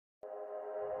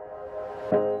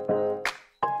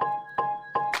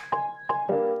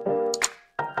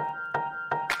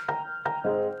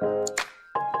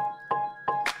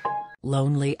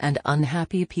lonely and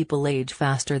unhappy people age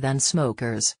faster than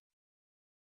smokers.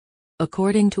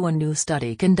 According to a new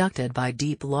study conducted by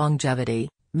Deep Longevity,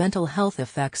 mental health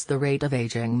affects the rate of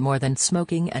aging more than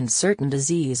smoking and certain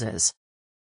diseases.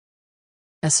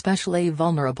 Especially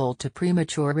vulnerable to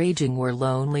premature aging were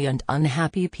lonely and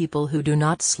unhappy people who do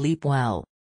not sleep well.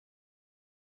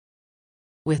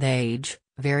 With age,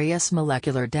 various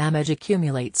molecular damage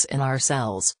accumulates in our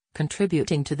cells,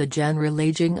 contributing to the general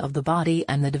aging of the body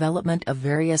and the development of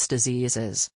various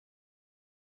diseases.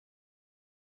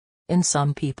 In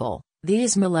some people,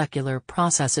 these molecular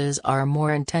processes are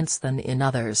more intense than in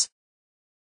others.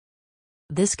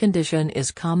 This condition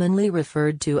is commonly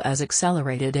referred to as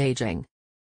accelerated aging.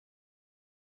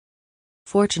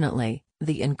 Fortunately,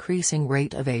 the increasing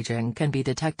rate of aging can be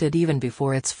detected even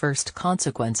before its first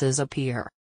consequences appear.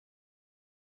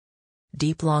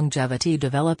 Deep Longevity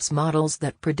develops models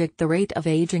that predict the rate of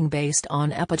aging based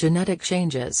on epigenetic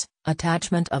changes,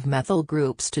 attachment of methyl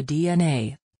groups to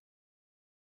DNA,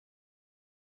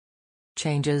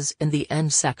 changes in the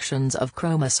end sections of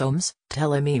chromosomes,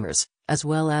 telomeres, as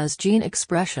well as gene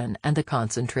expression and the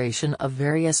concentration of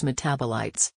various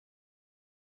metabolites.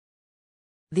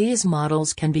 These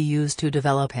models can be used to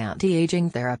develop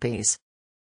anti-aging therapies.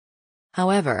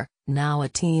 However, now a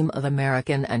team of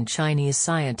American and Chinese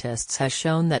scientists has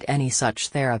shown that any such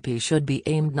therapy should be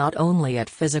aimed not only at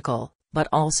physical, but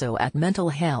also at mental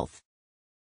health.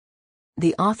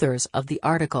 The authors of the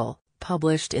article,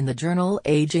 published in the journal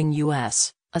Aging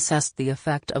US, assessed the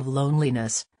effect of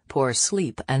loneliness, poor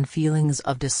sleep and feelings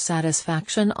of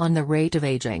dissatisfaction on the rate of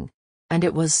aging. And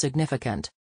it was significant.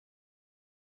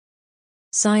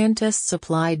 Scientists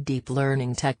applied deep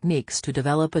learning techniques to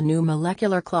develop a new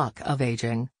molecular clock of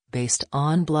aging, based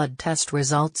on blood test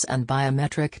results and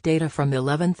biometric data from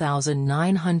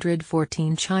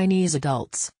 11,914 Chinese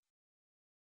adults.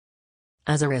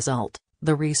 As a result,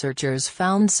 the researchers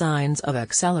found signs of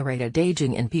accelerated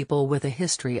aging in people with a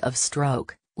history of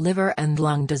stroke, liver and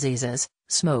lung diseases,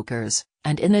 smokers,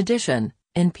 and in addition,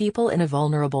 in people in a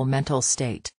vulnerable mental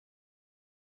state.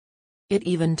 It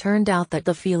even turned out that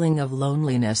the feeling of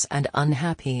loneliness and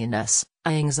unhappiness,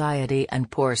 anxiety and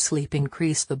poor sleep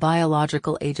increase the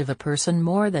biological age of a person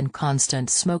more than constant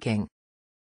smoking.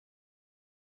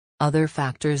 Other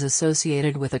factors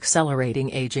associated with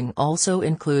accelerating aging also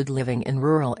include living in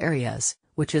rural areas,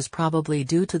 which is probably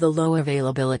due to the low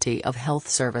availability of health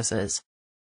services.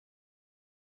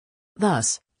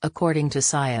 Thus, according to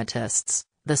scientists,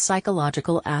 the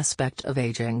psychological aspect of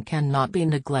aging cannot be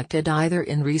neglected either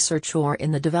in research or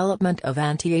in the development of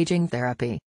anti-aging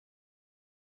therapy.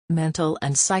 Mental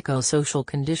and psychosocial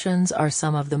conditions are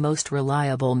some of the most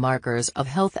reliable markers of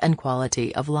health and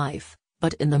quality of life,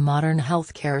 but in the modern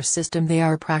healthcare system they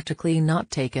are practically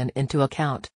not taken into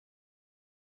account.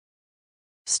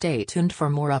 Stay tuned for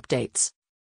more updates.